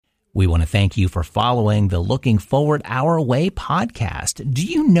We want to thank you for following the Looking Forward Our Way podcast. Do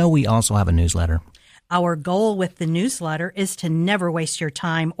you know we also have a newsletter? Our goal with the newsletter is to never waste your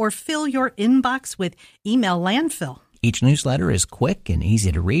time or fill your inbox with email landfill. Each newsletter is quick and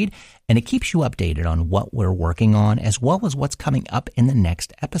easy to read, and it keeps you updated on what we're working on as well as what's coming up in the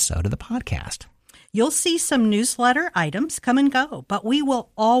next episode of the podcast. You'll see some newsletter items come and go, but we will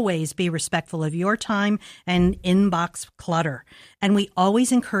always be respectful of your time and inbox clutter. And we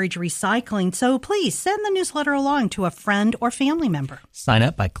always encourage recycling, so please send the newsletter along to a friend or family member. Sign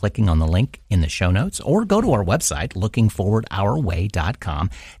up by clicking on the link in the show notes or go to our website, lookingforwardourway.com.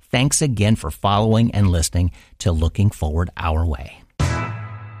 Thanks again for following and listening to Looking Forward Our Way.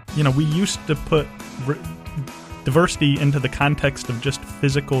 You know, we used to put diversity into the context of just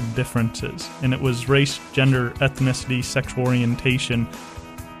physical differences, and it was race, gender, ethnicity, sexual orientation.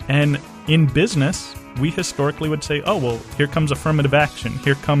 And in business, we historically would say, oh, well, here comes affirmative action,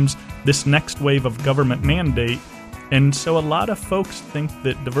 here comes this next wave of government mandate. And so a lot of folks think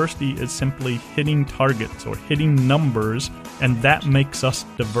that diversity is simply hitting targets or hitting numbers, and that makes us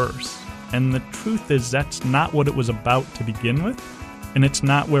diverse. And the truth is that's not what it was about to begin with, and it's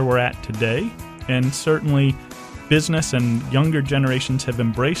not where we're at today. And certainly business and younger generations have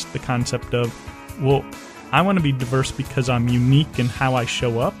embraced the concept of, well, I want to be diverse because I'm unique in how I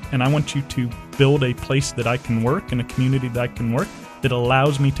show up, and I want you to build a place that I can work and a community that I can work that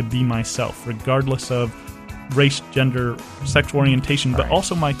allows me to be myself, regardless of race, gender, sexual orientation, but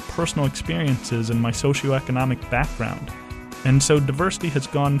also my personal experiences and my socioeconomic background. And so diversity has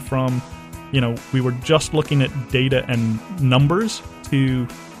gone from, we were just looking at data and numbers to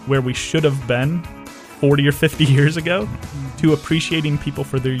where we should have been 40 or 50 years ago, to appreciating people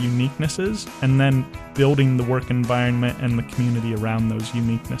for their uniquenesses and then building the work environment and the community around those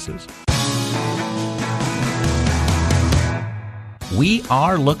uniquenesses. We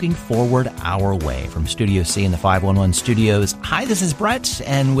are Looking Forward Our Way from Studio C in the 511 studios. Hi, this is Brett,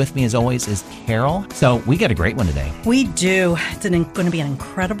 and with me as always is Carol. So we got a great one today. We do. It's going to be an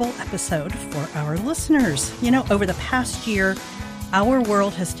incredible episode for our listeners. Over the past year, our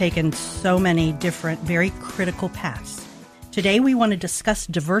world has taken so many different, very critical paths. Today, we want to discuss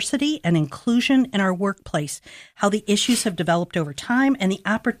diversity and inclusion in our workplace, how the issues have developed over time, and the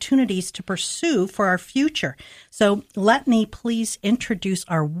opportunities to pursue for our future. So let me please introduce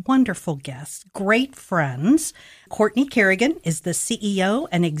our wonderful guests, great friends. Courtney Kerrigan is the CEO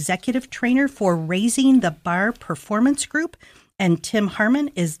and executive trainer for Raising the Bar Performance Group, and Tim Harmon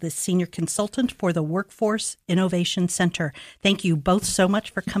is the senior consultant for the Workforce Innovation Center. Thank you both so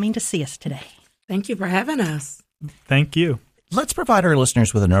much for coming to see us today. Thank you for having us. Thank you. Let's provide our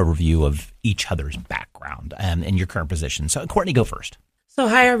listeners with an overview of each other's background and your current position. So, Courtney, go first. So,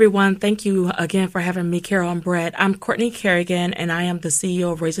 hi, everyone. Thank you again for having me, Carol and Brett. I'm Courtney Kerrigan, and I am the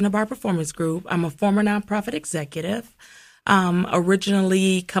CEO of Raising the Bar Performance Group. I'm a former nonprofit executive,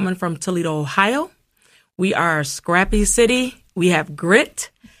 originally coming from Toledo, Ohio. We are a scrappy city. We have grit.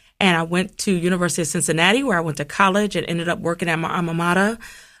 And I went to University of Cincinnati, where I went to college and ended up working at my alma mater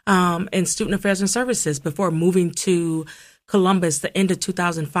in student affairs and services before moving to Columbus the end of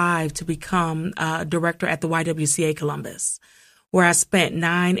 2005 to become director at the YWCA Columbus, where I spent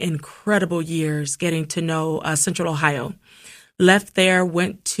 9 incredible years getting to know Central Ohio. Left there,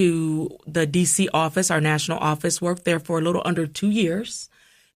 went to the D.C. office, our national office, worked there for a little under 2 years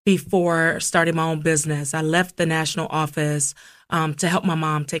before starting my own business. I left the national office to help my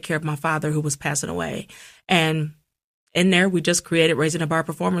mom take care of my father who was passing away. And in there, we just created Raising the Bar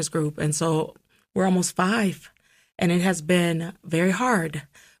Performance Group. And so we're almost 5. And it has been very hard,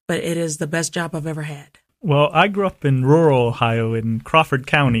 but it is the best job I've ever had. Well, I grew up in rural Ohio in Crawford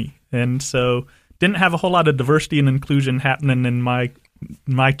County, and so didn't have a whole lot of diversity and inclusion happening in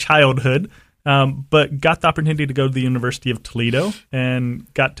my childhood, but got the opportunity to go to the University of Toledo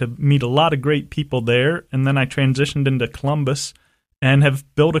and got to meet a lot of great people there. And then I transitioned into Columbus and have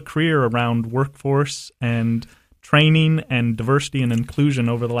built a career around workforce and training and diversity and inclusion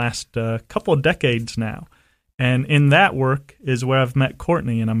over the last couple of decades now. And in that work is where I've met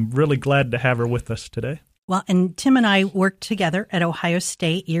Courtney, and I'm really glad to have her with us today. Well, and Tim and I worked together at Ohio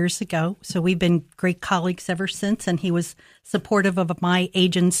State years ago, so we've been great colleagues ever since, and he was supportive of my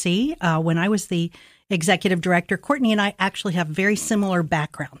agency when I was the executive director. Courtney and I actually have very similar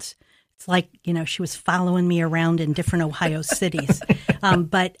backgrounds. It's like, she was following me around in different Ohio cities. And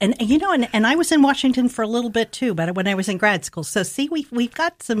I was in Washington for a little bit too, but when I was in grad school. So see, we've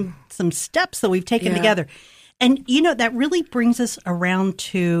got some steps that we've taken together. And, that really brings us around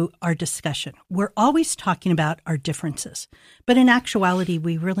to our discussion. We're always talking about our differences, but in actuality,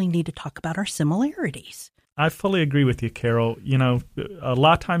 we really need to talk about our similarities. I fully agree with you, Carol. You know, a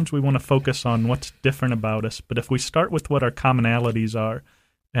lot of times we want to focus on what's different about us, but if we start with what our commonalities are,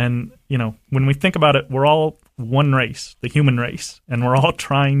 and, you know, when we think about it, we're all one race, the human race, and we're all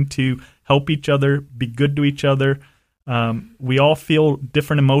trying to help each other, be good to each other. We all feel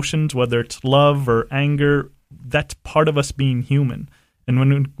different emotions, whether it's love or anger. That's part of us being human. And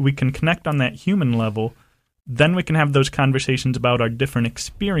when we can connect on that human level, then we can have those conversations about our different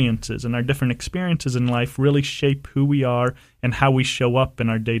experiences, and our different experiences in life really shape who we are and how we show up in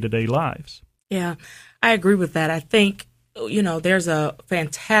our day-to-day lives. Yeah, I agree with that. I think, you know, there's a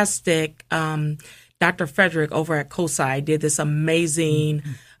fantastic Dr. Frederick over at COSI did this amazing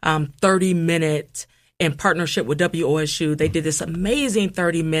 30-minute in partnership with WOSU. They did this amazing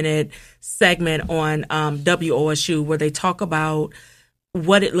 30-minute segment on WOSU where they talk about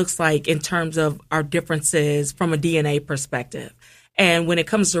what it looks like in terms of our differences from a DNA perspective. And when it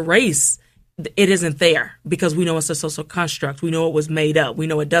comes to race, it isn't there because we know it's a social construct. We know it was made up. We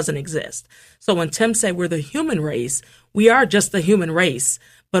know it doesn't exist. So when Tim said we're the human race, we are just the human race.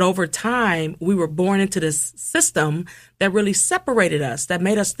 But over time, we were born into this system that really separated us, that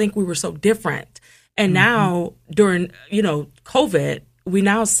made us think we were so different. And now during, you know, COVID, we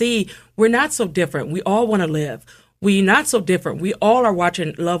now see we're not so different. We all want to live. We're not so different. We all are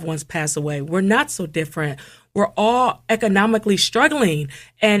watching loved ones pass away. We're not so different. We're all economically struggling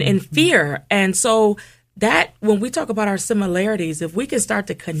and in fear. And so that when we talk about our similarities, if we can start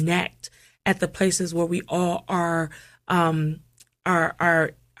to connect at the places where we all are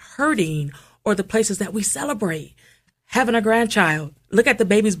hurting, or the places that we celebrate, having a grandchild. Look at the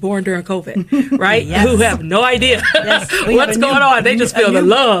babies born during COVID, right? Yes. Who have no idea what's going on. They just feel the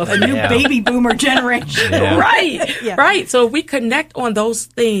love. A new baby boomer generation. Yeah. Right, Yeah. right. So if we connect on those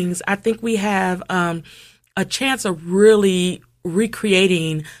things, I think we have a chance of really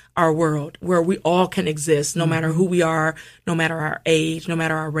recreating our world where we all can exist, no matter who we are, no matter our age, no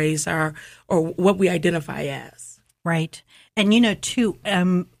matter our race, or what we identify as. Right. And, you know, too,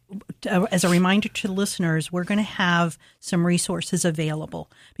 as a reminder to listeners, we're going to have some resources available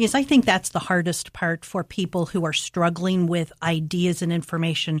because I think that's the hardest part for people who are struggling with ideas and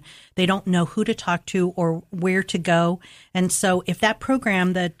information. They don't know who to talk to or where to go. And so if that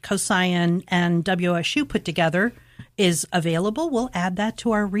program that COSI and WSU put together is available, we'll add that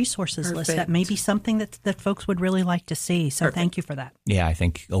to our resources list. That may be something that folks would really like to see. So Thank you for that. Yeah, I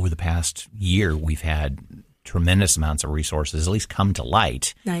think over the past year, we've had tremendous amounts of resources at least come to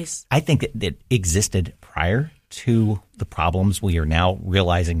light. Nice. I think that existed prior to the problems we are now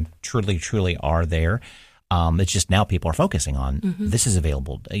realizing truly are there. It's just now people are focusing on this is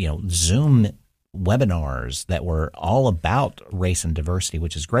available. You know, Zoom webinars that were all about race and diversity,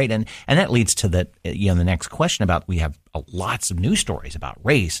 which is great. And that leads to the next question about we have lots of news stories about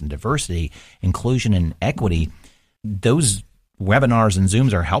race and diversity, inclusion and equity. Those webinars and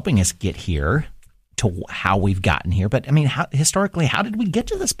Zooms are helping us get here to how we've gotten here. But I mean, historically, how did we get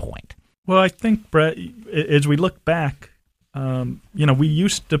to this point? Well, I think, Brett, as we look back, we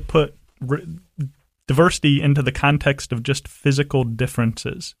used to put diversity into the context of just physical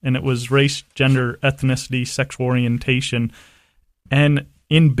differences. And it was race, gender, ethnicity, sexual orientation. And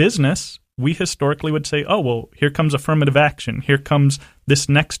in business, we historically would say, oh, well, here comes affirmative action. Here comes this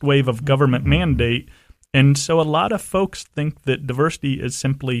next wave of government mandate. And so a lot of folks think that diversity is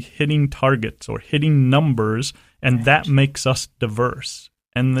simply hitting targets or hitting numbers, and that makes us diverse.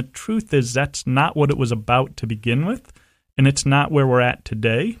 And the truth is that's not what it was about to begin with, and it's not where we're at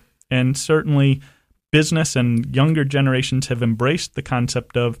today. And certainly business and younger generations have embraced the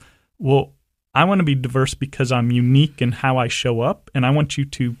concept of, well, I want to be diverse because I'm unique in how I show up, and I want you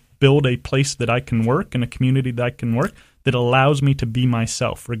to build a place that I can work and a community that I can work that allows me to be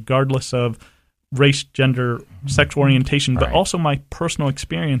myself, regardless of race, gender, sexual orientation, but also my personal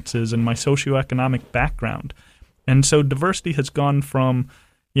experiences and my socioeconomic background. And so diversity has gone from,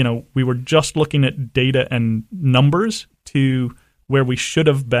 we were just looking at data and numbers to where we should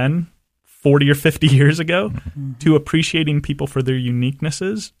have been 40 or 50 years ago, to appreciating people for their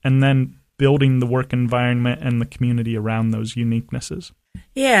uniquenesses and then building the work environment and the community around those uniquenesses.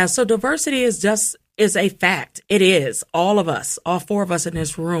 Yeah, so diversity is a fact. It is. All of us, all four of us in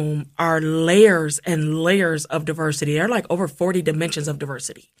this room are layers and layers of diversity. There are like over 40 dimensions of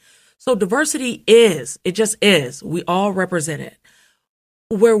diversity. So diversity it just is. We all represent it.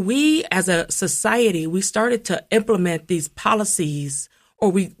 Where we as a society, we started to implement these policies, or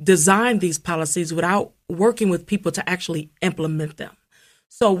we designed these policies without working with people to actually implement them.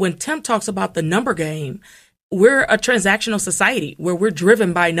 So when Tim talks about the number game, we're a transactional society where we're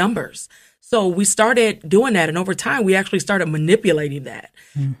driven by numbers. So we started doing that. And over time, we actually started manipulating that.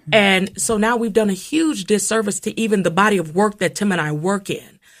 Mm-hmm. And so now we've done a huge disservice to even the body of work that Tim and I work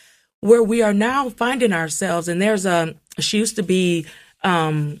in, where we are now finding ourselves. And she used to be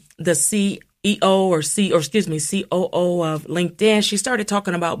the COO of LinkedIn. She started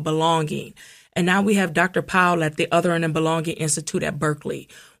talking about belonging. And now we have Dr. Powell at the Othering and Belonging Institute at Berkeley,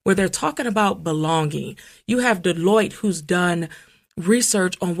 where they're talking about belonging. You have Deloitte, who's done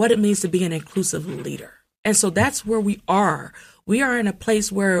research on what it means to be an inclusive leader. And so that's where we are. We are in a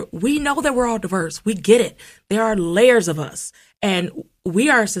place where we know that we're all diverse. We get it. There are layers of us. And we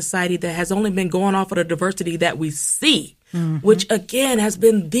are a society that has only been going off of the diversity that we see, which again has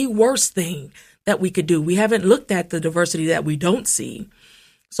been the worst thing that we could do. We haven't looked at the diversity that we don't see.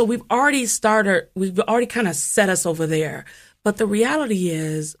 So we've already kind of set us over there. But the reality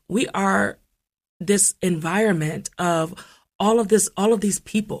is we are this environment of all of these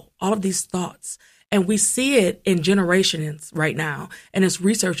people, all of these thoughts. And we see it in generations right now. And it's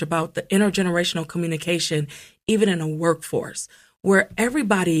research about the intergenerational communication, even in a workforce, where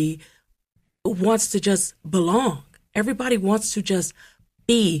everybody wants to just belong. Everybody wants to just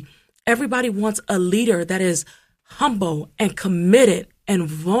be. Everybody wants a leader that is humble and committed and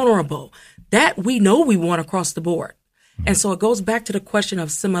vulnerable. That we know we want across the board. And so it goes back to the question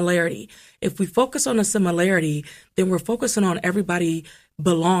of similarity. If we focus on the similarity, then we're focusing on everybody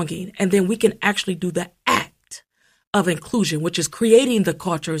belonging. And then we can actually do the act of inclusion, which is creating the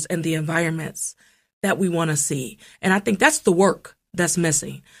cultures and the environments that we want to see. And I think that's the work that's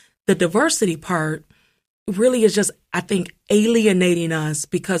missing. The diversity part really is just, I think, alienating us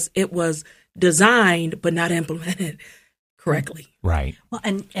because it was designed but not implemented correctly. Right. Well,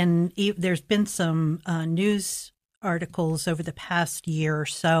 and there's been some news articles over the past year or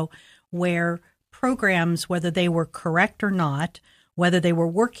so where programs, whether they were correct or not, whether they were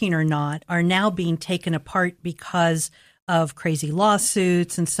working or not, are now being taken apart because of crazy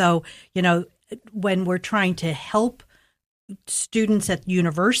lawsuits. And so, when we're trying to help students at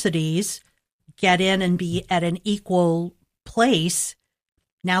universities get in and be at an equal place,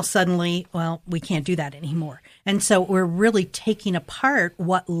 now suddenly, well, we can't do that anymore. And so we're really taking apart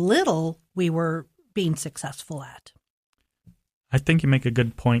what little we were being successful at. I think you make a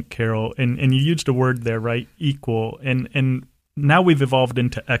good point, Carol, and you used a word there, right? Equal, and now we've evolved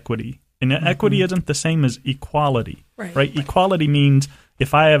into equity, and equity isn't the same as equality, right? Equality means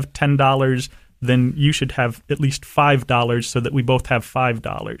if I have $10, then you should have at least $5 so that we both have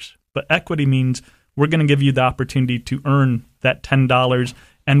 $5. But equity means we're going to give you the opportunity to earn that $10,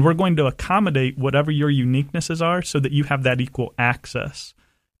 and we're going to accommodate whatever your uniquenesses are so that you have that equal access.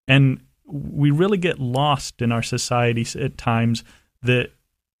 And we really get lost in our society at times that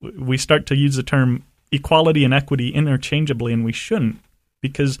we start to use the term equality and equity interchangeably, and we shouldn't,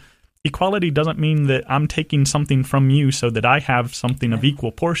 because equality doesn't mean that I'm taking something from you so that I have something of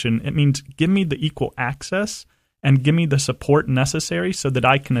equal portion. It means give me the equal access and give me the support necessary so that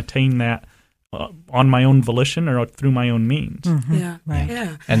I can attain that on my own volition or through my own means. Mm-hmm. Yeah, right.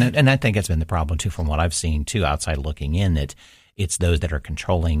 Yeah. And I think it's been the problem, too, from what I've seen, too, outside looking in, that it's those that are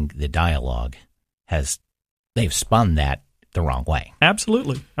controlling the dialogue they've spun that the wrong way.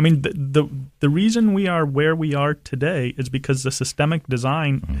 Absolutely. I mean, the reason we are where we are today is because the systemic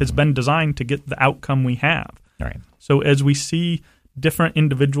design has been designed to get the outcome we have. Right. So as we see different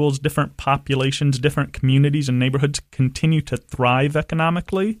individuals, different populations, different communities and neighborhoods continue to thrive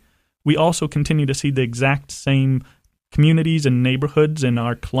economically, we also continue to see the exact same communities and neighborhoods in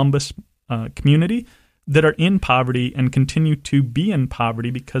our Columbus community that are in poverty and continue to be in poverty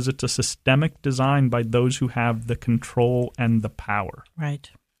because it's a systemic design by those who have the control and the power. Right.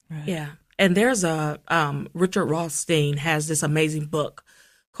 Yeah. And there's Richard Rothstein has this amazing book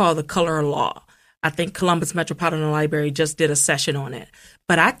called The Color of Law. I think Columbus Metropolitan Library just did a session on it.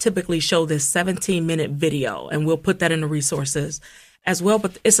 But I typically show this 17-minute video, and we'll put that in the resources as well.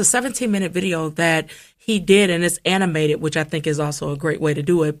 But it's a 17-minute video that he did, and it's animated, which I think is also a great way to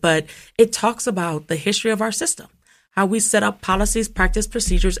do it. But it talks about the history of our system, how we set up policies, practice,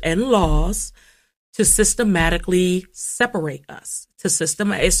 procedures, and laws to systematically separate us.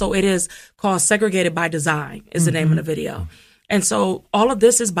 So it is called Segregated by Design is the name of the video. And so all of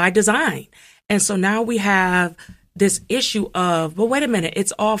this is by design. And so now we have this issue of, well, wait a minute,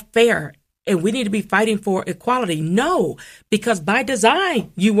 it's all fair and we need to be fighting for equality. No, because by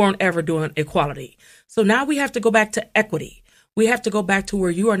design, you weren't ever doing equality. So now we have to go back to equity. We have to go back to where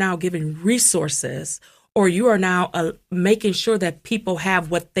you are now giving resources, or you are now making sure that people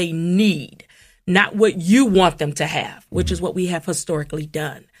have what they need, not what you want them to have, which is what we have historically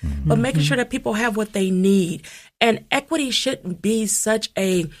done, but making sure that people have what they need. And equity shouldn't be such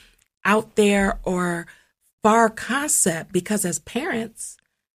a out there or far concept, because as parents,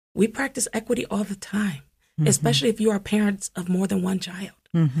 we practice equity all the time, especially if you are parents of more than one child,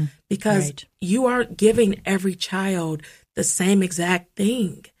 because you aren't giving every child the same exact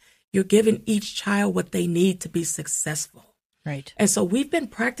thing. You're giving each child what they need to be successful. Right. And so we've been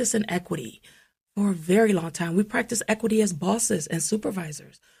practicing equity for a very long time. We practice equity as bosses and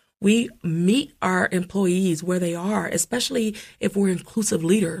supervisors. We meet our employees where they are, especially if we're inclusive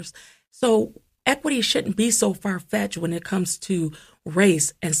leaders. So equity shouldn't be so far-fetched when it comes to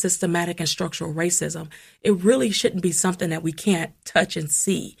race and systematic and structural racism. It really shouldn't be something that we can't touch and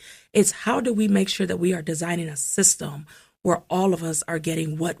see. It's how do we make sure that we are designing a system where all of us are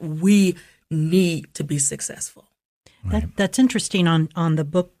getting what we need to be successful. That's interesting on the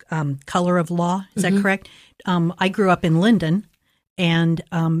book Color of Law. Is that correct? I grew up in Linden, and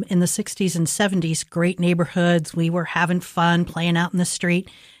in the 60s and 70s, great neighborhoods. We were having fun, playing out in the street.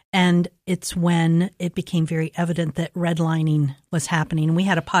 And it's when it became very evident that redlining was happening. And we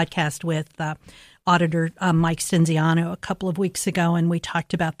had a podcast with Auditor Mike Stenziano a couple of weeks ago, and we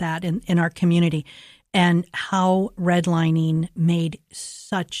talked about that in our community and how redlining made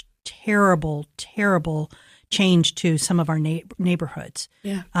such terrible, terrible change to some of our neighborhoods.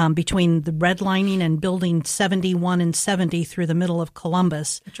 Yeah. Between the redlining and building 71 and 70 through the middle of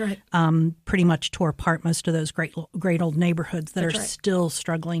Columbus. That's right. Pretty much tore apart most of those great old neighborhoods that That's are right. still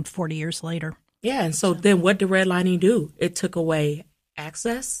struggling 40 years later. Yeah. And so then what did redlining do? It took away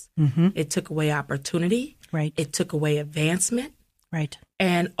access. It took away opportunity. Right. It took away advancement. Right.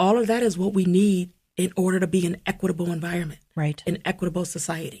 And all of that is what we need in order to be an equitable environment, Right. an equitable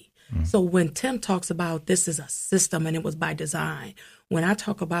society. So when Tim talks about this is a system and it was by design, when I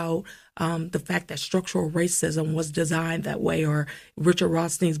talk about the fact that structural racism was designed that way, or Richard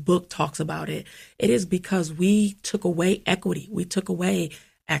Rothstein's book talks about it, it is because we took away equity. We took away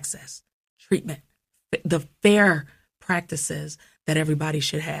access, treatment, the fair practices that everybody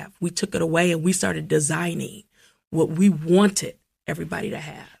should have. We took it away and we started designing what we wanted everybody to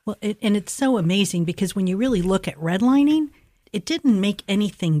have. Well, and it's so amazing because when you really look at redlining, it didn't make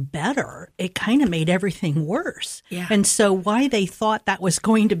anything better. It kind of made everything worse. Yeah. And so why they thought that was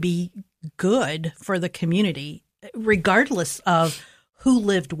going to be good for the community, regardless of who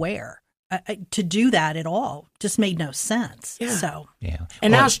lived where, to do that at all just made no sense. Yeah. So, Yeah.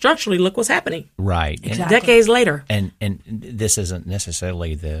 And now structurally, look what's happening. Right. Exactly. Decades later. And this isn't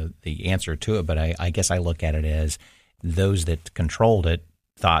necessarily the answer to it, but I guess I look at it as those that controlled it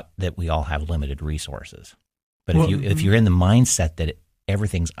thought that we all have limited resources. But if you're in the mindset that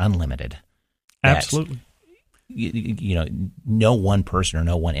everything's unlimited, Absolutely. you know, no one person or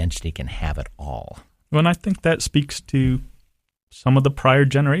no one entity can have it all. Well, and I think that speaks to some of the prior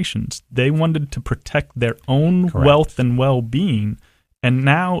generations. They wanted to protect their own Correct. wealth and well-being. And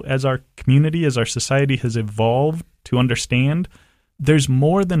now, as our community, as our society has evolved to understand, there's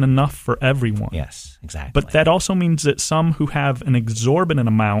more than enough for everyone. Yes, exactly. But that also means that some who have an exorbitant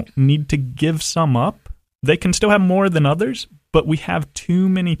amount need to give some up. They can still have more than others, but we have too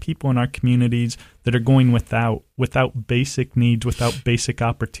many people in our communities that are going without basic needs, without basic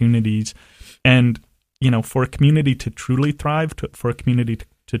opportunities. And, you know, for a community to truly thrive, for a community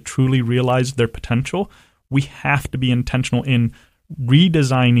to truly realize their potential, we have to be intentional in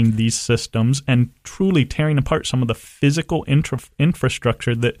redesigning these systems and truly tearing apart some of the physical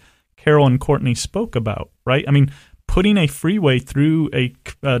infrastructure that Carol and Courtney spoke about, right? I mean, putting a freeway through a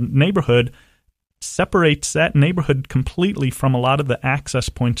neighborhood separates that neighborhood completely from a lot of the access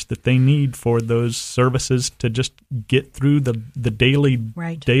points that they need for those services to just get through the daily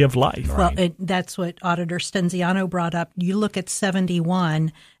day of life. well, that's what Auditor Stenziano brought up. You look at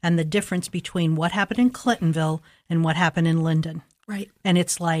 71 and the difference between what happened in Clintonville and what happened in Linden. Right. And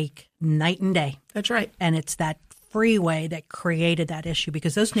it's like night and day. That's right. And it's that freeway that created that issue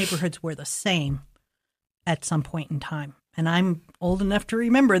because those neighborhoods were the same at some point in time. And I'm old enough to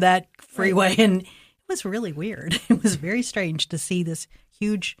remember that freeway, and it was really weird. It was very strange to see this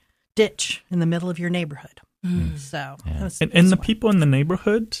huge ditch in the middle of your neighborhood. So, and the people in the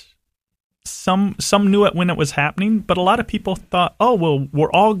neighborhood, some knew it when it was happening, but a lot of people thought, oh, well,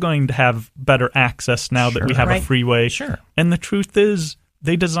 we're all going to have better access now that we have a freeway. Sure. And the truth is,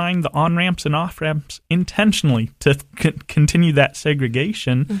 they designed the on-ramps and off-ramps intentionally to continue that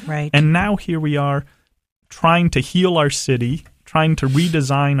segregation. Right. And now here we are, trying to heal our city, trying to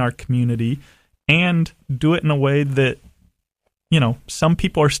redesign our community, and do it in a way that, you know, some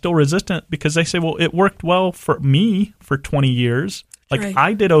people are still resistant because they say, well, it worked well for me for 20 years. Like,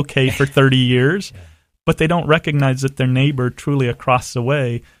 I did okay for 30 years, but they don't recognize that their neighbor truly across the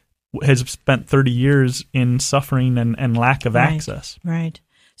way has spent 30 years in suffering and lack of access. Right.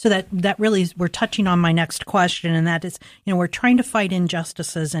 So that really is, we're touching on my next question, and that is, we're trying to fight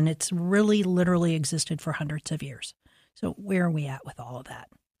injustices, and it's really literally existed for hundreds of years. So where are we at with all of that?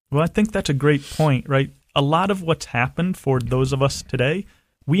 Well, I think that's a great point, right? A lot of what's happened for those of us today,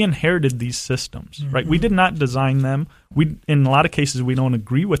 we inherited these systems, right? We did not design them. In a lot of cases, we don't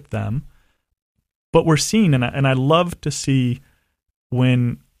agree with them, but we're seeing, and I love to see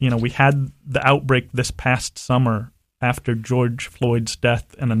when, we had the outbreak this past summer after George Floyd's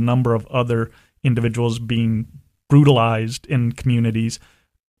death and a number of other individuals being brutalized in communities,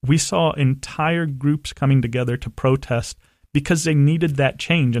 we saw entire groups coming together to protest because they needed that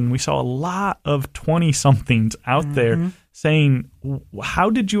change. And we saw a lot of 20-somethings out there saying,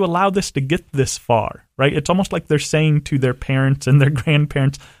 how did you allow this to get this far, right? It's almost like they're saying to their parents and their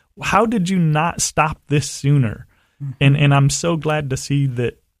grandparents, how did you not stop this sooner? And I'm so glad to see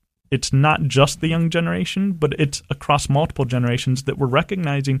that it's not just the young generation, but it's across multiple generations that we're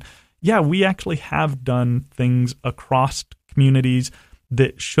recognizing, we actually have done things across communities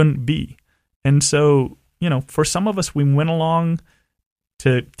that shouldn't be. And so, for some of us, we went along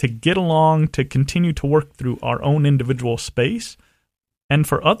to get along, to continue to work through our own individual space. And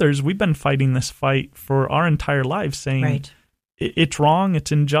for others, we've been fighting this fight for our entire lives, saying, it's wrong,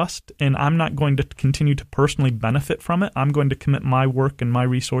 it's unjust, and I'm not going to continue to personally benefit from it. I'm going to commit my work and my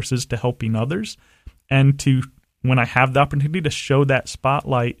resources to helping others, and to, when I have the opportunity, to show that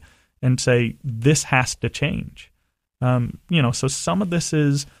spotlight and say, this has to change. So some of this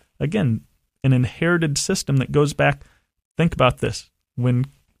is, again, an inherited system that goes back. Think about this. When,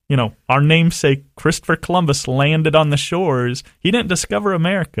 our namesake Christopher Columbus landed on the shores, he didn't discover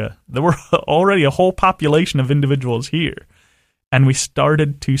America. There were already a whole population of individuals here. And we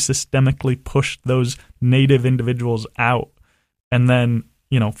started to systemically push those native individuals out. And then,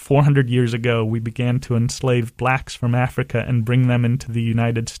 400 years ago, we began to enslave blacks from Africa and bring them into the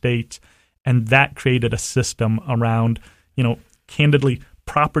United States. And that created a system around, candidly,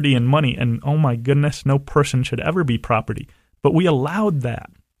 property and money. And oh my goodness, no person should ever be property. But we allowed that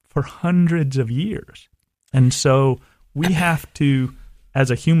for hundreds of years. And so we have to, as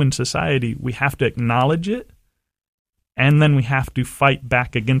a human society, we have to acknowledge it. And then we have to fight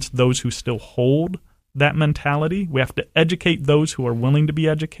back against those who still hold that mentality. We have to educate those who are willing to be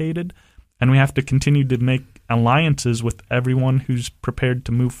educated. And we have to continue to make alliances with everyone who's prepared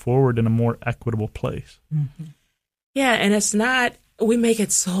to move forward in a more equitable place. Yeah, and it's not, we make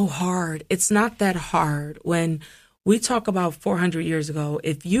it so hard. It's not that hard. When we talk about 400 years ago,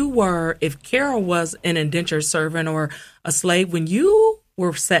 if Carol was an indentured servant or a slave, when you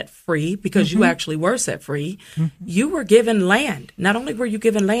were set free, because you actually were set free, you were given land. Not only were you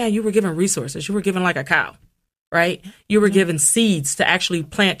given land, you were given resources. You were given like a cow, right? You were given seeds to actually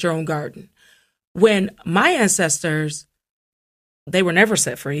plant your own garden. When my ancestors, they were never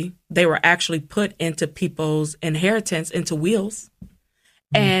set free. They were actually put into people's inheritance, into wills.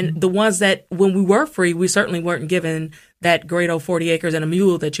 And the ones that, when we were free, we certainly weren't given that great old 40 acres and a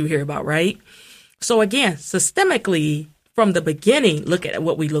mule that you hear about, right? So again, systemically, from the beginning, look at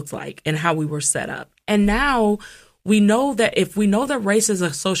what we looked like and how we were set up. And now we know that if we know that race is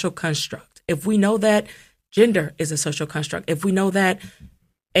a social construct, if we know that gender is a social construct, if we know that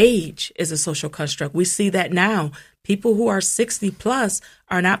age is a social construct, we see that now people who are 60 plus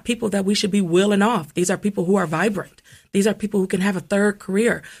are not people that we should be willing off. These are people who are vibrant. These are people who can have a third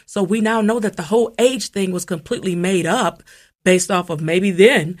career. So we now know that the whole age thing was completely made up based off of maybe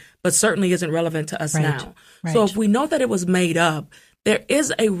then, but certainly isn't relevant to us now. So if we know that it was made up, there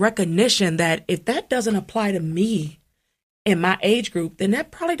is a recognition that if that doesn't apply to me in my age group, then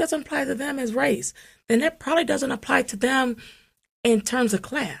that probably doesn't apply to them as race. Then that probably doesn't apply to them in terms of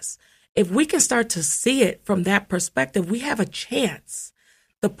class. If we can start to see it from that perspective, we have a chance.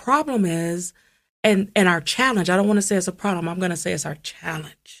 The problem is, and our challenge, I don't want to say it's a problem, I'm going to say it's our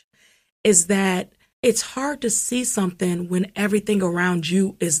challenge, is that it's hard to see something when everything around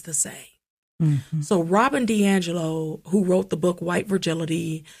you is the same. So Robin DiAngelo, who wrote the book White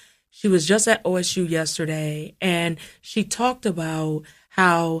Fragility, she was just at OSU yesterday, and she talked about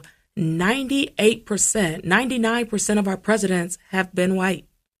how 99% of our presidents have been white.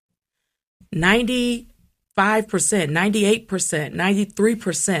 95%, 98%,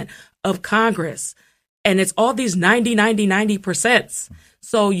 93% of Congress. And it's all these 90%.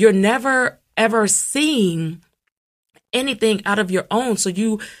 So you're never, ever seeing anything out of your own. So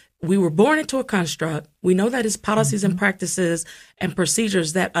we were born into a construct. We know that it's policies and practices and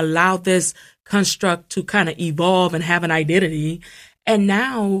procedures that allow this construct to kind of evolve and have an identity. And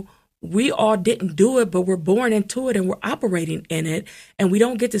now we all didn't do it, but we're born into it and we're operating in it. And we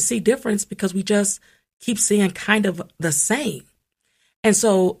don't get to see difference because we just keep seeing kind of the same. And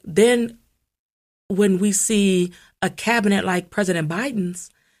so then when we see a cabinet like President Biden's,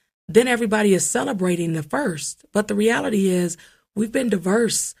 then everybody is celebrating the first. But the reality is we've been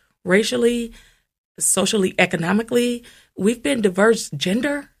diverse racially, socially, economically. We've been diverse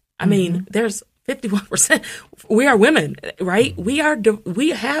gender. I mean, there's 51%. We are women, right? We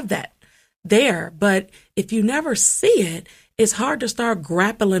have that there. But if you never see it, it's hard to start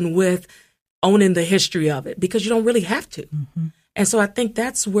grappling with owning the history of it because you don't really have to. And so I think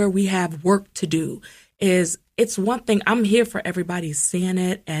that's where we have work to do. Is it's one thing, I'm here for everybody seeing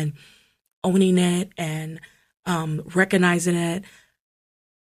it and owning it and recognizing it,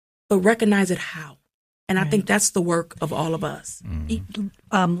 but recognize it how. And I think that's the work of all of us.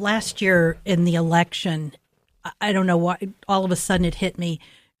 Last year in the election, I don't know why, all of a sudden it hit me.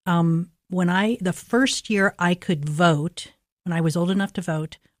 The first year I could vote, when I was old enough to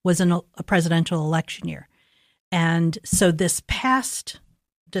vote, was a presidential election year. And so this past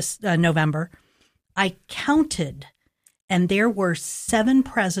November, I counted, and there were 7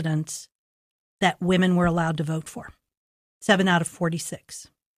 presidents that women were allowed to vote for. 7 out of 46.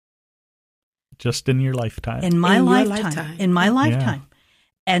 Just in your lifetime. In my lifetime. In my lifetime.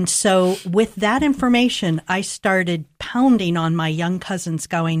 Yeah. And so with that information, I started pounding on my young cousins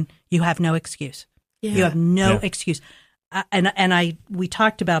going, you have no excuse. Yeah. You have no excuse. We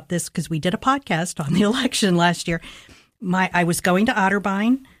talked about this because we did a podcast on the election last year. I was going to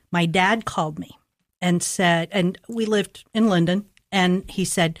Otterbein. My dad called me and said, and we lived in Linden, and he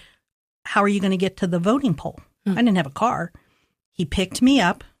said, how are you going to get to the voting poll? I didn't have a car. He picked me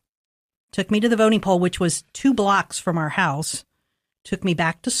up, took me to the voting poll, which was 2 blocks from our house, took me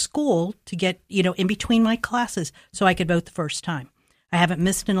back to school to get, in between my classes so I could vote the first time. I haven't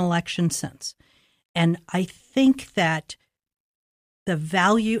missed an election since. And I think that the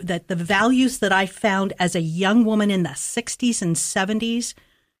values that I found as a young woman in the 60s and 70s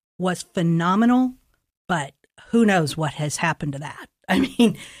was phenomenal, but who knows what has happened to that. I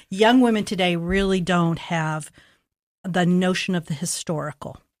mean, young women today really don't have the notion of the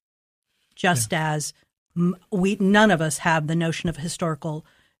historical, just as none of us have the notion of historical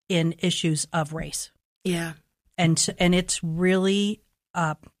in issues of race. Yeah. And it's really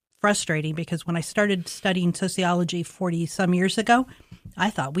frustrating because when I started studying sociology 40 some years ago, I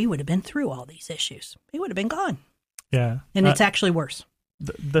thought we would have been through all these issues. It would have been gone. Yeah. And it's actually worse.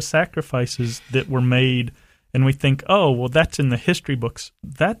 The sacrifices that were made, and we think, oh, well, that's in the history books.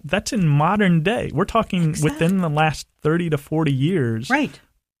 That's in modern day. We're talking within the last 30 to 40 years. Right.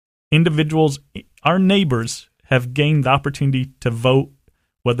 Individuals, our neighbors, have gained the opportunity to vote,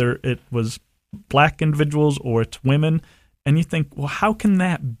 whether it was black individuals or it's women. And you think, well, how can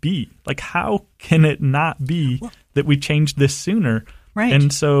that be? Like, how can it not be that we changed this sooner? Right.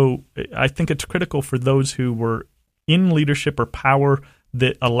 And so I think it's critical for those who were in leadership or power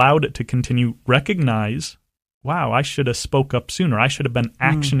that allowed it to continue, recognize, wow, I should have spoke up sooner. I should have been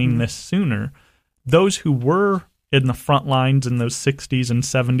actioning this sooner. Those who were in the front lines in those 60s and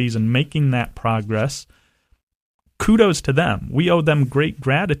 70s and making that progress, kudos to them. We owe them great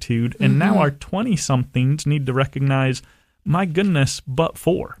gratitude. And now our 20-somethings need to recognize, my goodness, but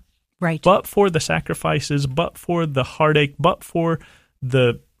for. Right. But for the sacrifices, but for the heartache, but for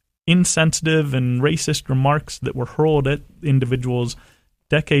the insensitive and racist remarks that were hurled at individuals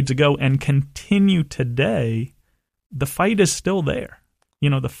decades ago and continue today, the fight is still there.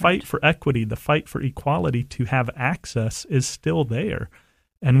 The fight for equity, the fight for equality to have access is still there.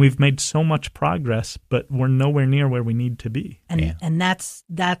 And we've made so much progress, but we're nowhere near where we need to be. And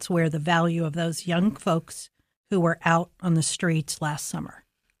that's where the value of those young folks who were out on the streets last summer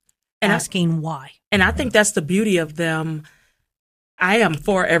and asking why. And I think that's the beauty of them. I am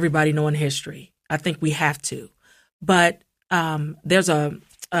for everybody knowing history. I think we have to. But there's a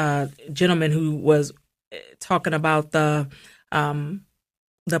gentleman who was talking about the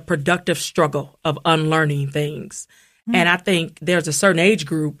productive struggle of unlearning things. And I think there's a certain age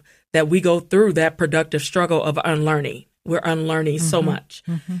group that we go through that productive struggle of unlearning. We're unlearning so much.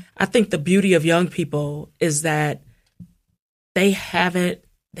 I think the beauty of young people is that they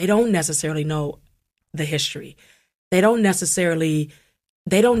don't necessarily know the history. They don't necessarily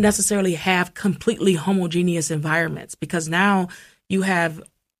have completely homogeneous environments, because now you have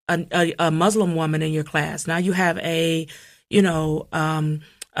a Muslim woman in your class. Now you have a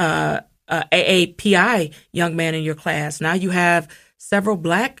AAPI young man in your class. Now you have several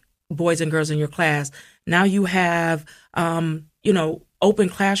black boys and girls in your class. Now you have, open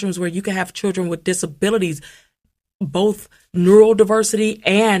classrooms where you can have children with disabilities, both neurodiversity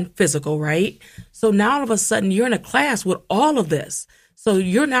and physical, right? So now all of a sudden you're in a class with all of this. So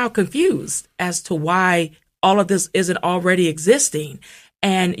you're now confused as to why all of this isn't already existing.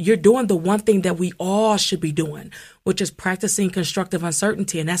 And you're doing the one thing that we all should be doing, which is practicing constructive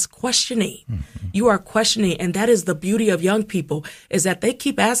uncertainty. And that's questioning. Mm-hmm. You are questioning. And that is the beauty of young people, is that they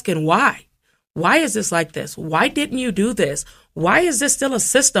keep asking why. Why is this like this? Why didn't you do this? Why is this still a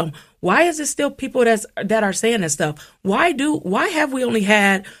system? Why is it still people that are saying this stuff? Why have we only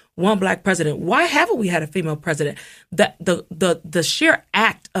had one black president? Why haven't we had a female president? The sheer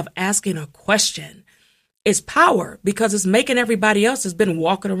act of asking a question is power, because it's making everybody else has been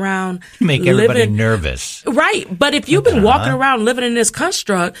walking around. Make everybody nervous. Right. But if you've been walking around living in this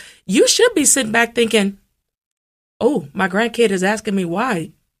construct, you should be sitting back thinking, oh, my grandkid is asking me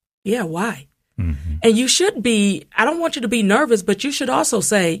why. Yeah, why? Mm-hmm. And you should be, I don't want you to be nervous, but you should also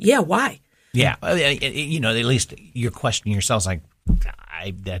say, yeah, why? Yeah. You know, at least you're questioning yourself like,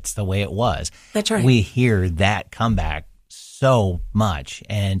 that's the way it was. That's right. We hear that comeback so much,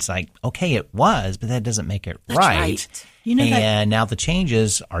 and it's like, okay, it was, but that doesn't make it right. You know, and now the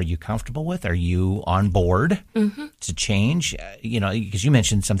changes, are you comfortable with? Are you on board to change? You know, because you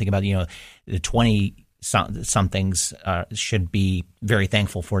mentioned something about, you know, the 20-somethings should be very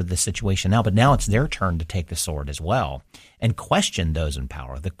thankful for the situation now, but now it's their turn to take the sword as well and question those in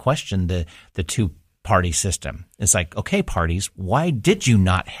power, question the two-party system. It's like, okay, parties, why did you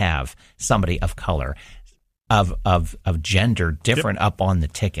not have somebody of color, of gender different up on the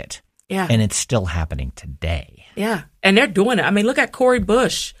ticket? Yeah. And it's still happening today. Yeah. And they're doing it. I mean, look at Cori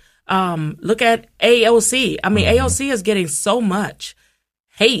Bush. Look at AOC. I mean, AOC is getting so much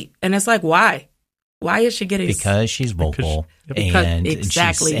hate. And it's like, why? Why is she getting? Because she's vocal. And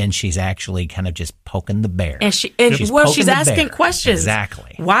exactly. And she's actually kind of just poking the bear. And she's asking questions.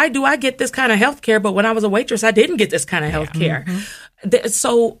 Exactly. Why do I get this kind of health care, but when I was a waitress, I didn't get this kind of health care? Mm-hmm.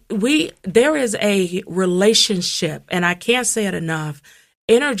 So there is a relationship, and I can't say it enough.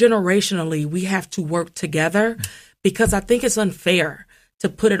 Intergenerationally, we have to work together, because I think it's unfair to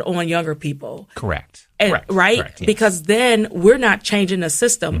put it on younger people. Correct. Right? Correct, yes. Because then we're not changing the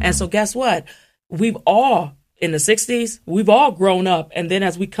system. Mm-hmm. And so guess what? We've all, in the 60s, we've all grown up. And then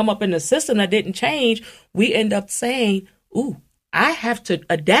as we come up in the system that didn't change, we end up saying, ooh, I have to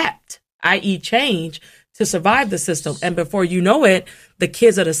adapt, i.e. change, to survive the system. And before you know it, the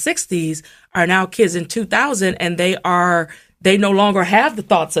kids of the 60s are now kids in 2000, and they no longer have the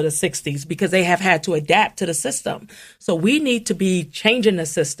thoughts of the 60s because they have had to adapt to the system. So we need to be changing the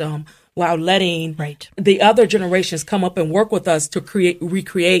system while letting the other generations come up and work with us to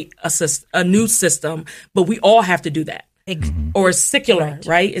recreate a new system. But we all have to do that. Or it's secular,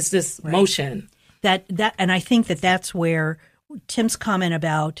 right? It's this motion. And I think that's where Tim's comment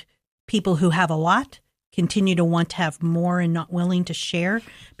about people who have a lot continue to want to have more and not willing to share,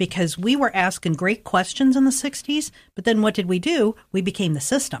 because we were asking great questions in the 60s, but then what did we do? We became the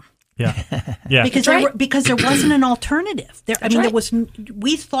system. Yeah. Yeah. Because there wasn't an alternative.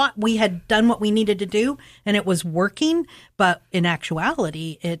 We thought we had done what we needed to do and it was working, but in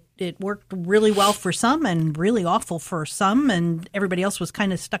actuality, it worked really well for some and really awful for some, and everybody else was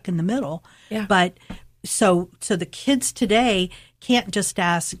kind of stuck in the middle. Yeah. But so the kids today can't just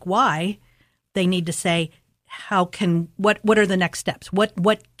ask why. They need to say, what are the next steps? What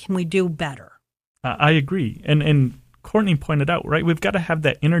can we do better? I agree. And Courtney pointed out, right, we've got to have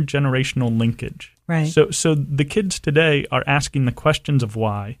that intergenerational linkage. Right. So the kids today are asking the questions of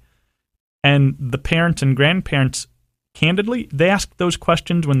why, and the parents and grandparents, candidly, they asked those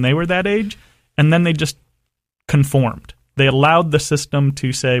questions when they were that age, and then they just conformed. They allowed the system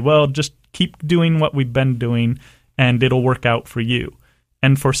to say, well, just keep doing what we've been doing, and it'll work out for you.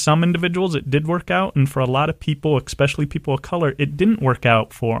 And for some individuals, it did work out. And for a lot of people, especially people of color, it didn't work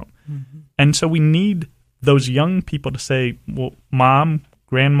out for them. Mm-hmm. And so we need those young people to say, well, Mom,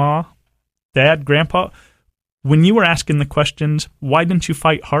 Grandma, Dad, Grandpa, when you were asking the questions, why didn't you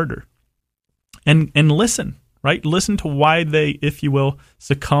fight harder? And listen, right? Listen to why they, if you will,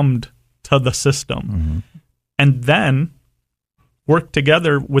 succumbed to the system. Mm-hmm. And then work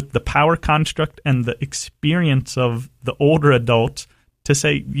together with the power construct and the experience of the older adults to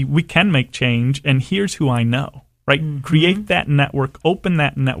say, we can make change, and here's who I know, right? Mm-hmm. Create that network, open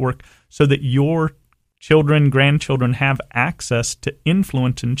that network so that your children, grandchildren have access to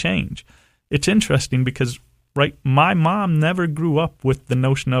influence and change. It's interesting because, right, my mom never grew up with the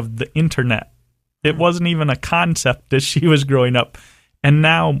notion of the internet. It wasn't even a concept as she was growing up. And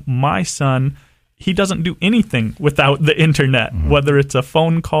now my son, he doesn't do anything without the internet, mm-hmm. whether it's a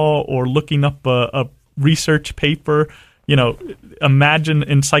phone call or looking up a research paper. You know, imagine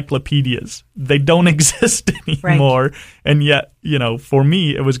encyclopedias. They don't exist anymore. Right. And yet, you know, for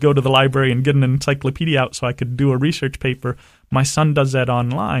me, it was go to the library and get an encyclopedia out so I could do a research paper. My son does that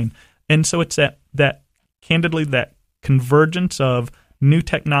online. And so it's that candidly, that convergence of new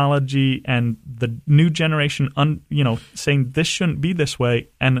technology and the new generation, saying this shouldn't be this way,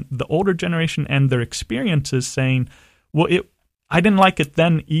 and the older generation and their experiences saying, well, I didn't like it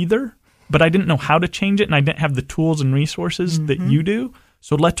then either, but I didn't know how to change it, and I didn't have the tools and resources that you do.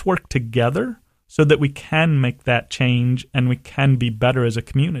 So let's work together so that we can make that change and we can be better as a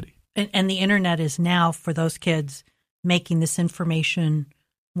community. And the internet is now, for those kids, making this information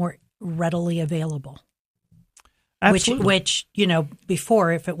more readily available. Absolutely. Which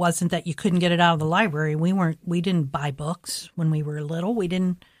before, if it wasn't that you couldn't get it out of the library, we didn't buy books when we were little. We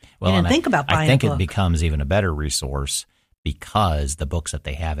didn't think about buying a book. I think it becomes even a better resource because the books that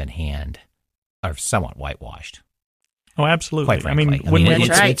they have in hand are somewhat whitewashed. Oh, absolutely. Quite frankly.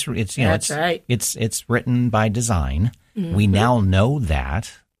 It's written by design. Mm-hmm. We now know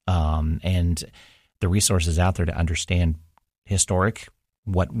that, and the resources out there to understand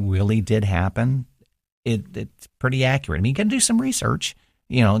what really did happen. It's pretty accurate. I mean, you can do some research,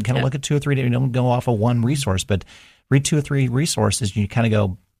 kind of look at 2 or 3. Don't go off of one resource, but read 2 or 3 resources, and you kind of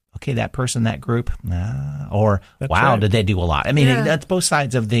go, okay, that person, that group, or that's wow, right. Did they do a lot? I mean, that's both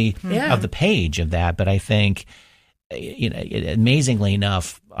sides of the page of that. But I think, amazingly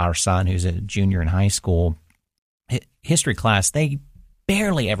enough, our son, who's a junior in high school, history class, they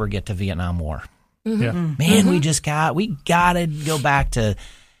barely ever get to Vietnam War. Mm-hmm. Yeah. Man, we got to go back to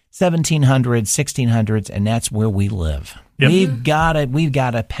 1700s, 1600s, and that's where we live. Yep. We've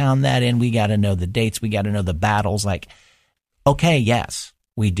got to pound that in. We got to know the dates. We got to know the battles. Like, okay, yes,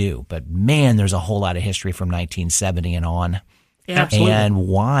 we do. But man, there's a whole lot of history from 1970 and on. Yeah, absolutely. And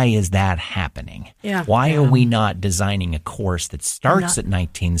why is that happening? Yeah. Why are we not designing a course that starts at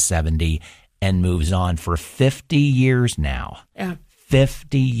 1970 and moves on for 50 years now? Yeah.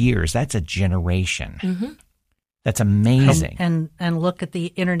 50 years. That's a generation. Mm-hmm. That's amazing. And look at the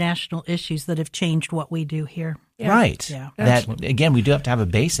international issues that have changed what we do here. Yeah. Right. Yeah. That, again, we do have to have a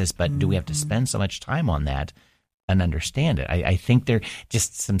basis, but do we have to spend so much time on that and understand it? I think there are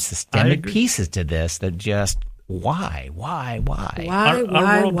just some systemic pieces to this that just, why? Our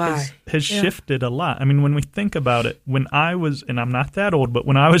world has shifted a lot. I mean, when we think about it, when I was, and I'm not that old, but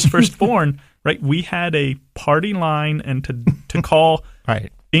when I was first born, right, we had a party line and to call right.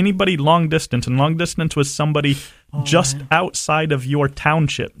 anybody long distance, and long distance was somebody just outside of your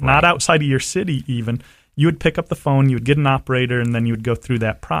township, not outside of your city even. You would pick up the phone, you would get an operator, and then you would go through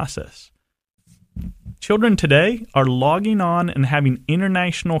that process. Children today are logging on and having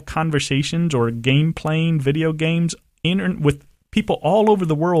international conversations or game playing video games with people all over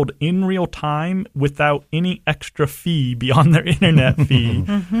the world in real time without any extra fee beyond their internet fee,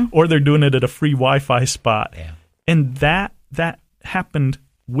 or they're doing it at a free Wi-Fi spot. Yeah. And that happened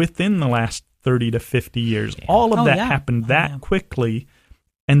within the last 30 to 50 years. Yeah. All of that happened quickly,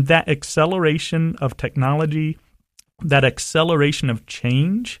 and that acceleration of technology, that acceleration of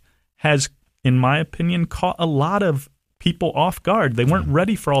change has, in my opinion, caught a lot of people off guard. They weren't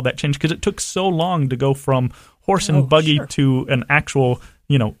ready for all that change because it took so long to go from horse and buggy to an actual,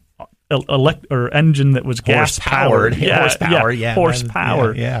 engine that was gas powered.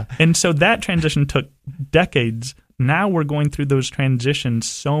 Horsepower. Yeah. And so that transition took decades. Now we're going through those transitions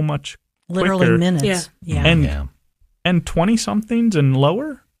so much quicker. Literally minutes. Yeah. And 20-somethings and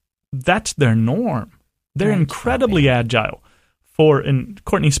lower, that's their norm. They're incredibly agile. And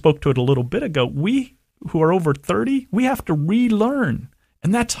Courtney spoke to it a little bit ago, we who are over 30, we have to relearn.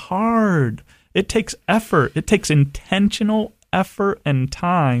 And that's hard. It takes effort. It takes intentional effort and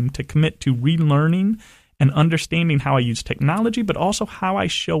time to commit to relearning and understanding how I use technology, but also how I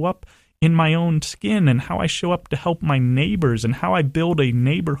show up in my own skin and how I show up to help my neighbors and how I build a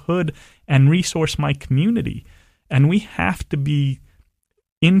neighborhood and resource my community. And we have to be,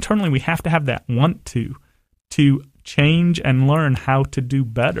 internally, we have to have that want to change and learn how to do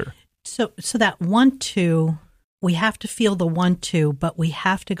better. So that want to, we have to feel the want to, but we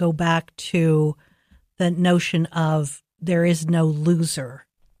have to go back to the notion of there is no loser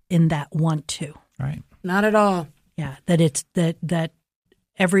in that want to. Right. Not at all. Yeah, that it's that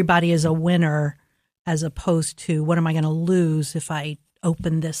everybody is a winner as opposed to what am I going to lose if I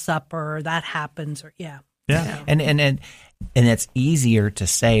open this up or that happens or Yeah. And it's easier to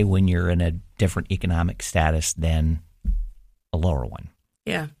say when you're in a different economic status than a lower one.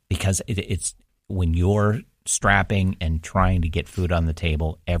 Yeah. Because it's when you're strapping and trying to get food on the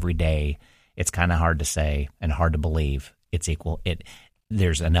table every day, it's kind of hard to say and hard to believe it's equal.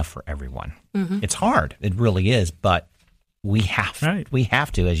 There's enough for everyone. Mm-hmm. It's hard. It really is. But we have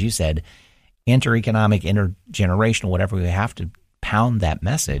to, as you said, inter-economic, intergenerational, whatever, we have to pound that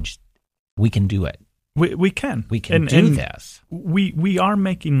message. We can do it. We can. We can do this. We are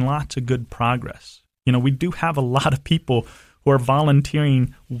making lots of good progress. We do have a lot of people who are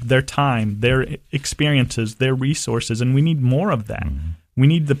volunteering their time, their experiences, their resources, and we need more of that. Mm-hmm. We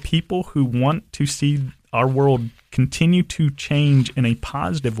need the people who want to see our world continue to change in a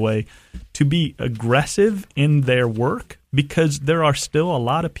positive way to be aggressive in their work, because there are still a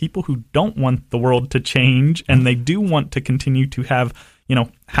lot of people who don't want the world to change, and they do want to continue to have,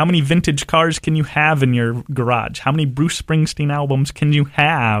 how many vintage cars can you have in your garage? How many Bruce Springsteen albums can you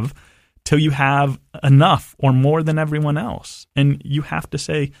have till you have enough or more than everyone else? And you have to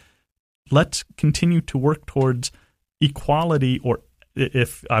say, let's continue to work towards equality, or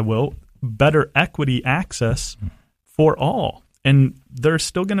if I will, better equity access for all. And there's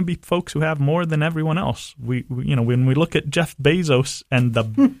still going to be folks who have more than everyone else. We when we look at Jeff Bezos and the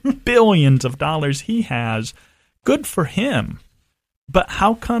billions of dollars he has, good for him. But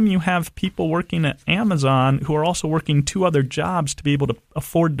how come you have people working at Amazon who are also working 2 other jobs to be able to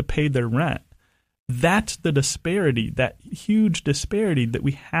afford to pay their rent? That's the disparity, that huge disparity that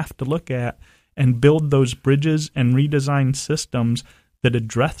we have to look at and build those bridges and redesign systems that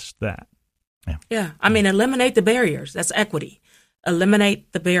address that. Yeah. I mean, eliminate the barriers. That's equity.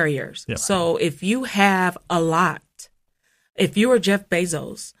 Eliminate the barriers. Yeah. So if you have a lot, if you are Jeff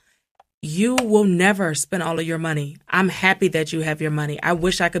Bezos, you will never spend all of your money. I'm happy that you have your money. I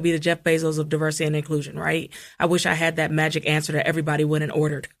wish I could be the Jeff Bezos of diversity and inclusion, right? I wish I had that magic answer that everybody went and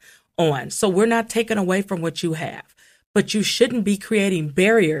ordered on. So we're not taking away from what you have, but you shouldn't be creating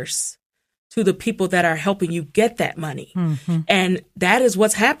barriers to the people that are helping you get that money. Mm-hmm. And that is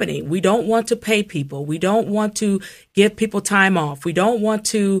what's happening. We don't want to pay people. We don't want to give people time off. We don't want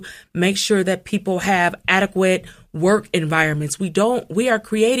to make sure that people have adequate work environments. We are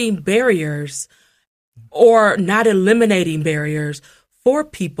creating barriers or not eliminating barriers for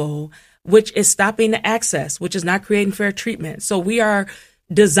people, which is stopping the access, which is not creating fair treatment. So we are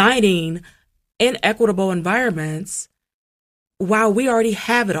designing inequitable environments while we already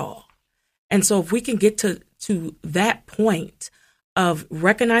have it all. And so if we can get to that point of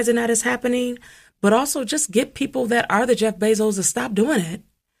recognizing that is happening, but also just get people that are the Jeff Bezos to stop doing it,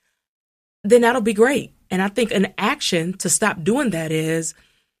 then that'll be great. And I think an action to stop doing that is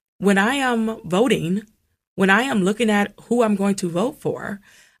when I am voting, when I am looking at who I'm going to vote for,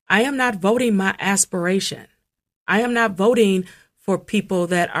 I am not voting my aspiration. I am not voting for people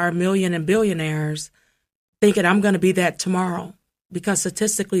that are million and billionaires thinking I'm going to be that tomorrow. Because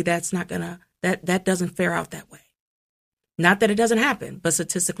statistically, that's not gonna, that doesn't fare out that way. Not that it doesn't happen, but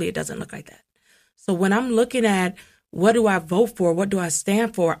statistically, it doesn't look like that. So when I'm looking at what do I vote for, what do I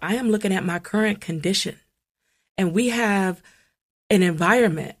stand for, I am looking at my current condition. And we have an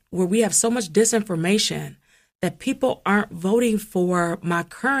environment where we have so much disinformation that people aren't voting for my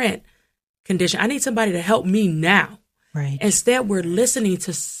current condition. I need somebody to help me now. Right. Instead, we're listening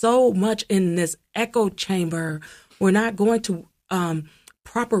to so much in this echo chamber. We're not going to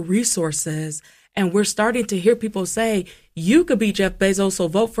proper resources. And we're starting to hear people say, you could be Jeff Bezos, so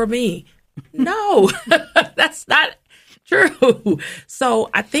vote for me. No, that's not true. So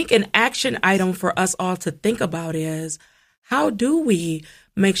I think an action item for us all to think about is, how do we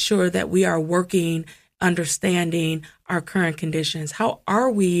make sure that we are working, understanding our current conditions? How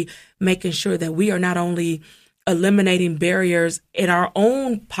are we making sure that we are not only eliminating barriers in our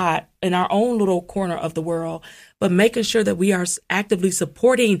own pot, in our own little corner of the world, but making sure that we are actively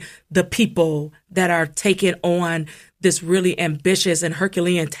supporting the people that are taking on this really ambitious and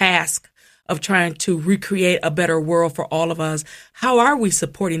Herculean task of trying to recreate a better world for all of us. How are we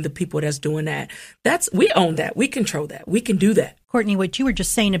supporting the people that's doing that? We own that. We control that. We can do that. Courtney, what you were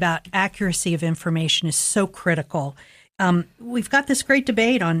just saying about accuracy of information is so critical. We've got this great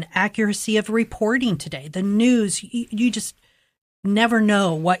debate on accuracy of reporting today. The news, you just never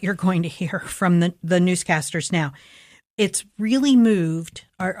know what you're going to hear from the newscasters now. It's really moved.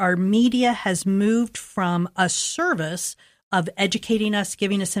 Our media has moved from a service of educating us,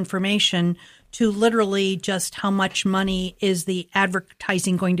 giving us information, to literally just how much money is the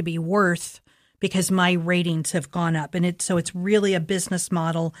advertising going to be worth because my ratings have gone up. And so it's really a business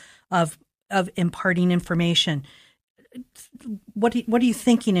model of imparting information. What are you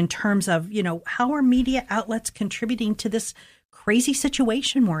thinking in terms of, how are media outlets contributing to this crazy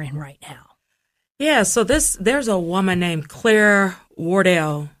situation we're in right now? Yeah, so there's a woman named Claire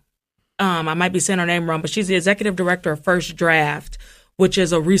Wardell. I might be saying her name wrong, but she's the executive director of First Draft, which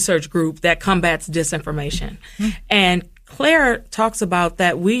is a research group that combats disinformation. Mm-hmm. And Claire talks about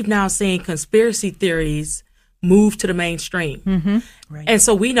that we've now seen conspiracy theories move to the mainstream. Mm-hmm. Right. And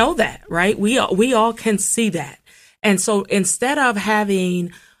so we know that, right? We all can see that. And so instead of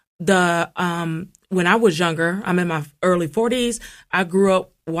having when I was younger, I'm in my early 40s, I grew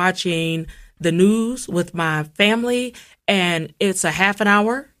up watching the news with my family, and it's a half an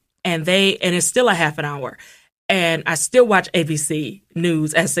hour, and it's still a half an hour. And I still watch ABC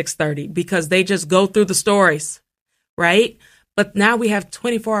News at 6:30 because they just go through the stories, right? But now we have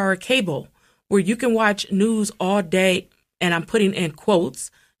 24-hour cable where you can watch news all day, and I'm putting in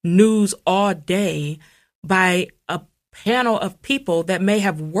quotes, news all day by a panel of people that may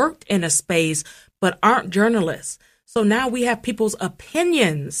have worked in a space but aren't journalists. So now we have people's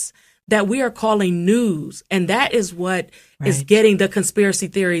opinions that we are calling news. And that is what is getting the conspiracy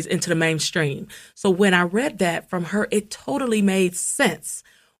theories into the mainstream. So when I read that from her, it totally made sense.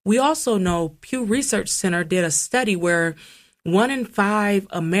 We also know Pew Research Center did a study where 1 in 5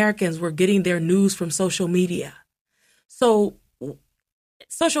 Americans were getting their news from social media. So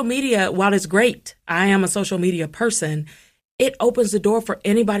social media, while it's great, I am a social media person, it opens the door for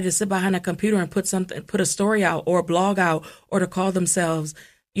anybody to sit behind a computer and put a story out or a blog out or to call themselves,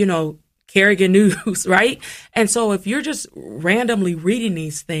 Kerrigan News, right? And so if you're just randomly reading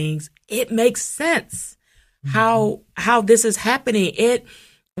these things, it makes sense how this is happening.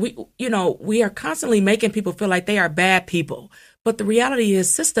 We are constantly making people feel like they are bad people. But the reality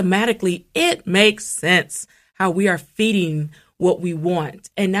is systematically, it makes sense how we are feeding what we want.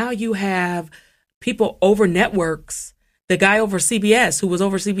 And now you have people over networks. The guy over CBS, who was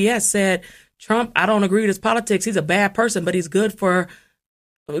over CBS, said, Trump, I don't agree with his politics. He's a bad person, but he's good for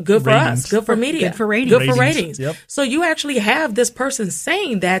us, good for media, good for ratings. Good for ratings. Yep. So you actually have this person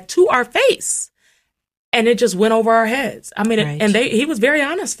saying that to our face, and it just went over our heads. I mean, he was very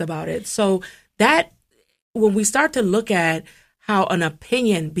honest about it. So that when we start to look at how an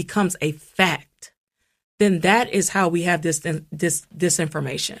opinion becomes a fact, then that is how we have this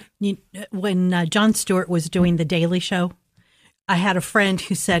disinformation. When Jon Stewart was doing The Daily Show, I had a friend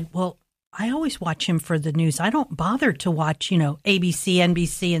who said, well, I always watch him for the news. I don't bother to watch, ABC,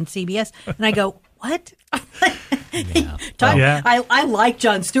 NBC, and CBS. And I go, what? I like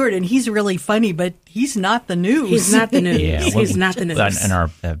Jon Stewart, and he's really funny, but he's not the news. He's not the news. He's not the news. In our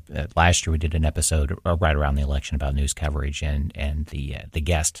last year, we did an episode right around the election about news coverage, and the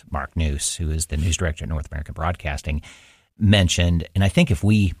guest, Mark News, who is the news director at North American Broadcasting, mentioned, and I think if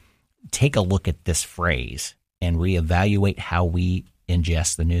we take a look at this phrase and reevaluate how we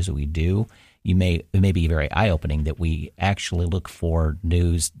ingest the news that we do, it may be very eye-opening that we actually look for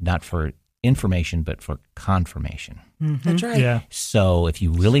news not for information but for confirmation. Mm-hmm. That's right. Yeah. So if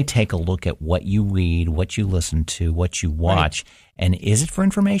you really take a look at what you read, what you listen to, what you watch, and is it for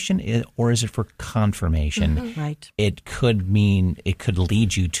information or is it for confirmation? Mm-hmm. Right. It could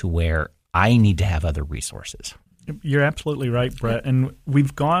lead you to where I need to have other resources. You're absolutely right, Brett. And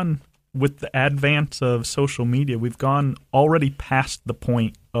we've gone, with the advance of social media, we've gone already past the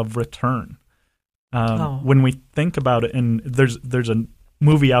point of return. When we think about it, and there's a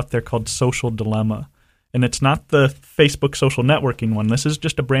movie out there called Social Dilemma, and it's not the Facebook social networking one. This is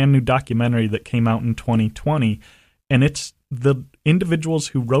just a brand new documentary that came out in 2020, and it's the individuals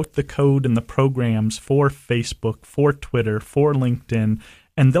who wrote the code and the programs for Facebook, for Twitter, for LinkedIn,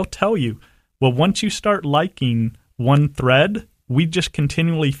 and they'll tell you, well, once you start liking one thread, we just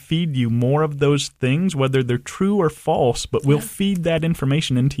continually feed you more of those things, whether they're true or false, but we'll feed that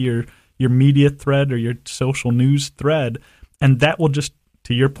information into your media thread or your social news thread, and that will just,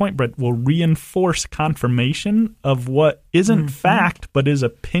 to your point, Brett, will reinforce confirmation of what isn't fact but is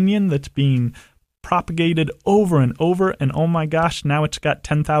opinion that's being propagated over and over, and oh my gosh, now it's got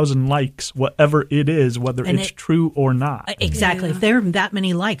 10,000 likes, whatever it is, whether it's true or not. Exactly. Yeah. If there are that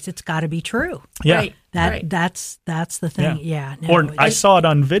many likes, it's got to be true. Yeah. Right. That's the thing. Yeah. No, or I saw it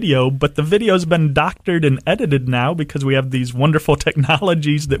on video, but the video's been doctored and edited now because we have these wonderful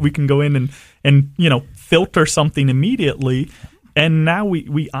technologies that we can go in and filter something immediately. And now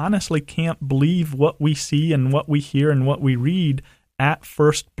we honestly can't believe what we see and what we hear and what we read at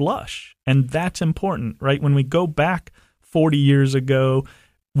first blush. And that's important, right? When we go back 40 years ago,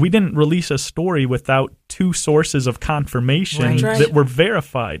 we didn't release a story without 2 sources of confirmation that were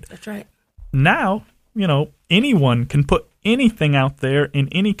verified. That's right. Now, anyone can put anything out there in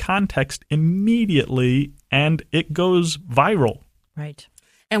any context immediately, and it goes viral. Right.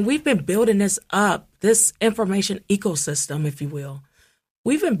 And we've been building this up, this information ecosystem, if you will.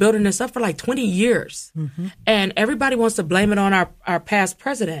 We've been building this up for like 20 years. Mm-hmm. And everybody wants to blame it on our past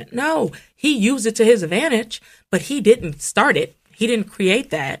president. No, he used it to his advantage, but he didn't start it. He didn't create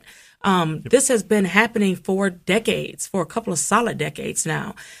that. This has been happening for decades, for a couple of solid decades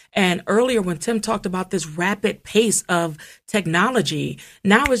now. And earlier when Tim talked about this rapid pace of technology,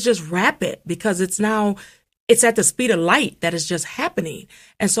 now it's just rapid because it's at the speed of light that is just happening.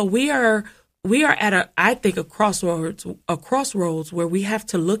 And so we are at a crossroads where we have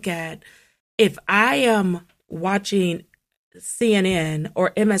to look at if I am watching CNN or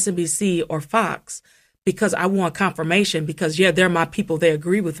MSNBC or Fox because I want confirmation, because, they're my people, they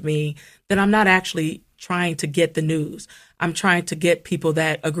agree with me, then I'm not actually trying to get the news. I'm trying to get people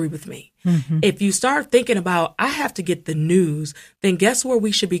that agree with me. Mm-hmm. If you start thinking about, I have to get the news, then guess where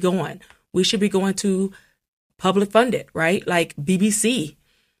we should be going? We should be going to public funded, right? Like BBC,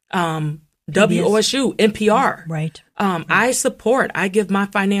 WOSU, NPR. Right. I give my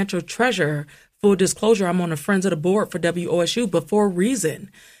financial treasure, full disclosure, I'm on the Friends of the Board for WOSU, but for a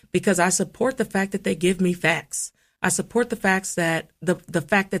reason, because I support the fact that they give me facts. I support the facts that the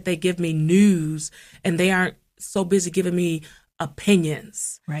fact that they give me news and they aren't so busy giving me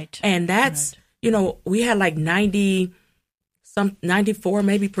opinions. Right. And that's, we had like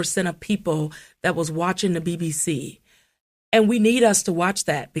 94% of people that was watching the BBC. And we need us to watch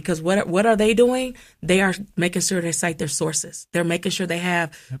that, because what are they doing? They are making sure they cite their sources. They're making sure they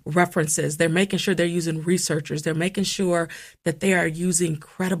have references. They're making sure they're using researchers. They're making sure that they are using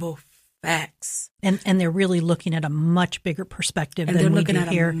credible facts. And they're really looking at a much bigger perspective and than we do here.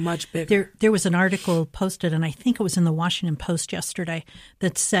 here. A much bigger. There was an article posted, and I think it was in the Washington Post yesterday,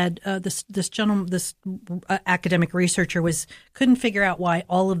 that said this academic researcher couldn't figure out why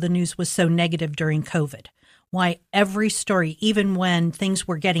all of the news was so negative during COVID. Why every story, even when things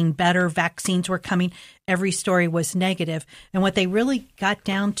were getting better, vaccines were coming, every story was negative. And what they really got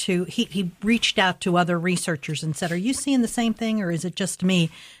down to, he reached out to other researchers and said, are you seeing the same thing, or is it just me?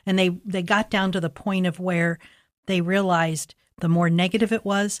 And they got down to the point of where they realized the more negative it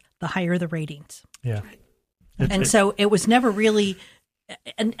was, the higher the ratings. Yeah. So it was never really,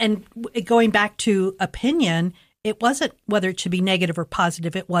 and going back to opinion, it wasn't whether it should be negative or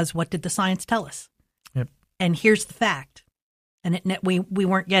positive. It was, what did the science tell us? And here's the fact. And we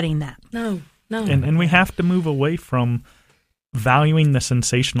weren't getting that. No. And we have to move away from valuing the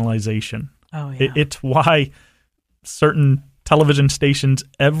sensationalization. Oh, yeah. It's why certain television stations,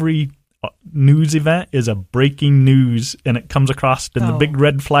 every news event is a breaking news, and it comes across in the big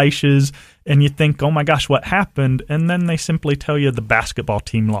red flashes, and you think, oh my gosh, what happened? And then they simply tell you the basketball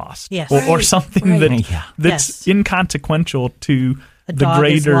team lost. Yes. Or something that's inconsequential to a the dog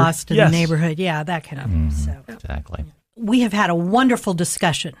greater, is lost in the neighborhood. Yeah, that kind of thing. So. Exactly. We have had a wonderful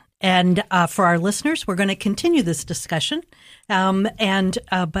discussion. And for our listeners, we're going to continue this discussion.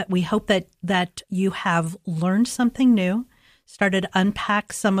 But we hope that you have learned something new, started to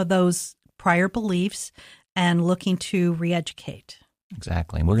unpack some of those prior beliefs, and looking to re-educate.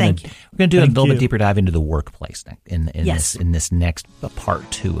 Exactly. We're going to do a little bit deeper dive into the workplace in this next part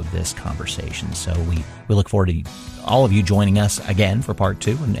 2 of this conversation. So we look forward to all of you joining us again for part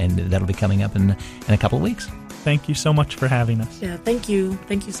 2, and that'll be coming up in a couple of weeks. Thank you so much for having us. Yeah, thank you.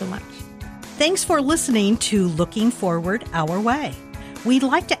 Thank you so much. Thanks for listening to Looking Forward Our Way. We'd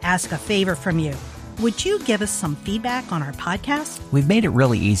like to ask a favor from you. Would you give us some feedback on our podcast? We've made it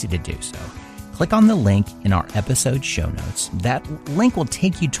really easy to do so. Click on the link in our episode show notes. That link will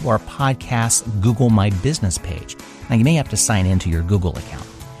take you to our podcast Google My Business page. Now, you may have to sign into your Google account.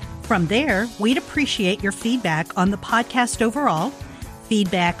 From there, we'd appreciate your feedback on the podcast overall,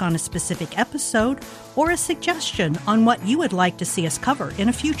 feedback on a specific episode, or a suggestion on what you would like to see us cover in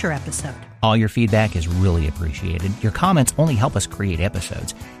a future episode. All your feedback is really appreciated. Your comments only help us create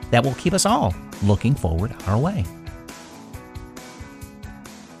episodes that will keep us all looking forward our way.